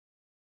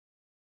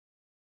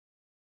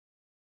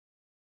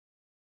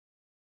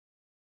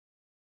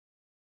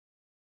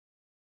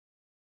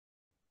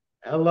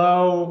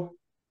Hello,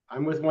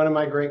 I'm with one of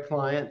my great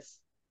clients,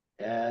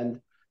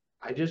 and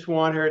I just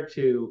want her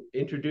to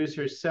introduce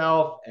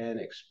herself and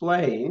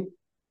explain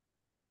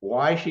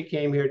why she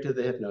came here to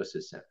the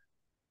Hypnosis Center.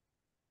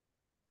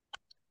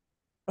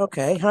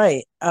 Okay,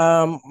 hi.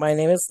 My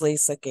name is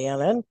Lisa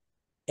Gannon,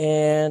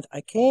 and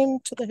I came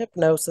to the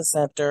Hypnosis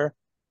Center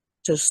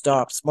to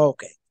stop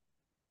smoking.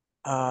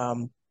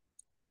 Um,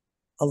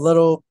 a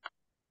little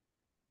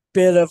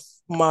bit of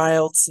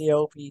mild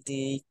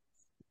COPD,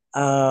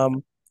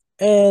 um,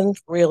 and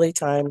really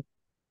time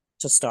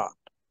to stop.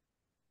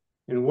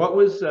 And what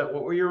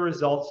were your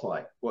results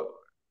like?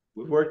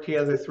 We've worked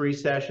together 3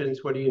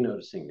 sessions. What are you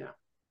noticing now?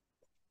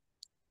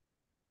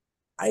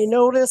 I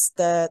noticed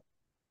that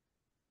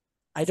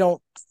I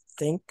don't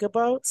think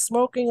about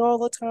smoking all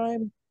the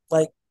time.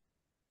 Like,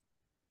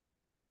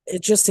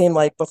 it just seemed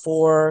like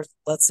before,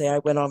 let's say I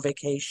went on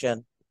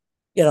vacation,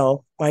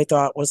 my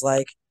thought was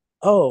like,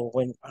 oh,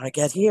 when I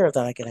get here,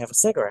 then I can have a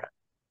cigarette.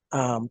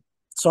 Um,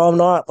 so I'm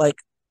not like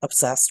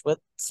obsessed with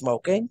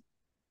smoking.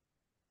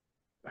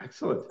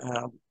 Excellent.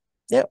 Um,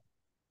 yeah.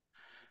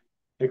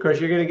 And of course,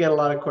 you're going to get a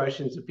lot of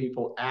questions of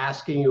people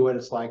asking you what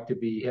it's like to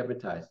be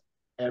hypnotized.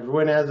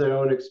 Everyone has their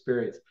own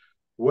experience.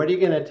 What are you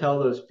going to tell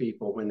those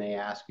people when they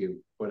ask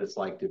you what it's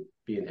like to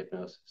be in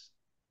hypnosis?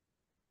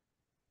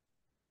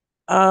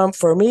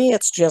 For me,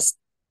 it's just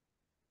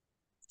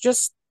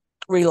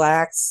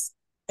relax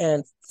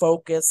and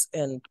focus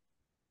and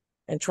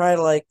try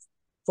to like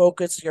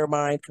focus your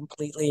mind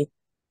completely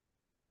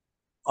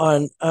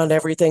on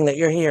everything that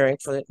you're hearing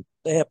for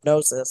the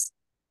hypnosis.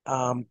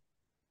 Um,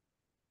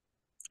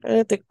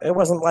 I think it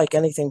wasn't like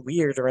anything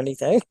weird or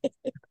anything.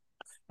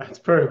 That's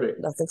perfect.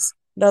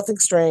 Nothing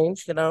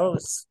strange.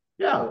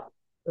 Yeah,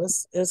 It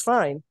was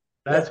fine.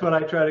 Yeah. that's what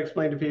I try to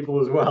explain to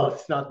people as well.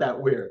 It's not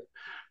that weird.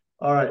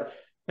 All right.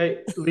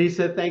 Hey,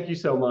 Lisa, thank you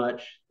so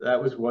much.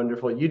 That was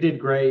wonderful. You did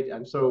great.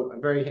 I'm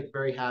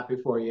very happy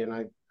for you, and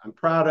I'm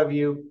proud of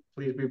you.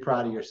 Please be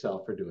proud of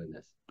yourself for doing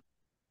this.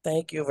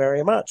 Thank you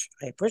very much.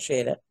 I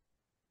appreciate it.